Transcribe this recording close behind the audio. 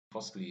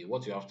Firstly,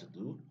 what you have to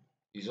do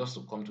is just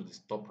to come to this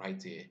top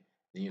right here.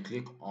 Then you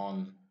click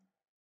on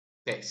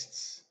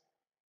text.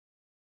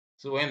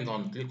 So when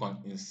done, click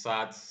on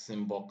insert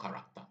symbol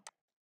character.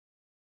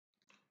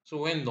 So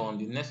when done,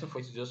 the next thing for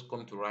you to just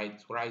come to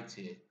right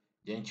here,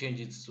 then change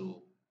it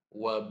to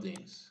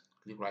webdings.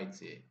 Click right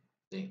here,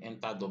 then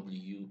enter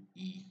WEBD,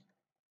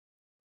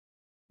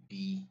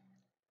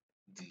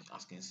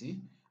 as you can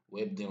see,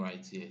 webding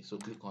right here. So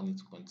click on it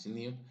to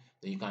continue.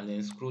 Then you can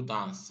then scroll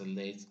down and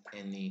select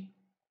any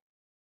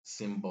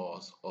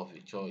symbols of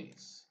your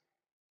choice.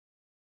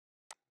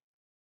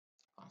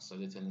 And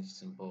select any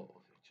symbol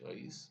of your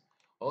choice.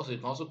 Also, you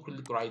can also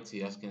click right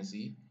here, as you can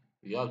see.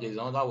 There's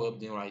another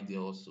webding right there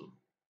also.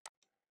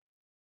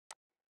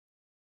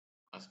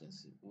 As you can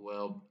see,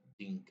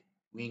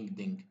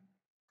 wingding.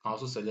 You can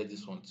also select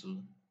this one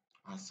too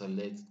and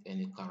select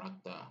any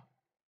character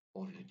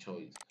of your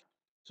choice.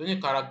 So any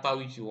character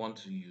which you want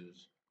to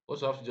use,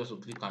 also have to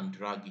just click and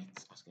drag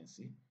it. As you can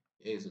see,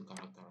 here is a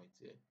character right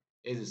here.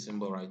 Here is a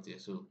symbol right here.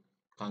 So you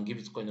can give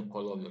it any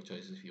color of your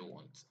choice if you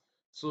want.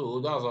 So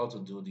that's how to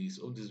do this.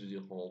 Hope this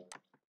video helped.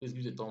 Please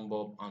give it a thumb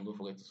up and don't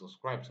forget to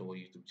subscribe to our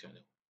YouTube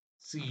channel.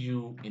 See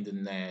you in the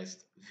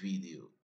next video.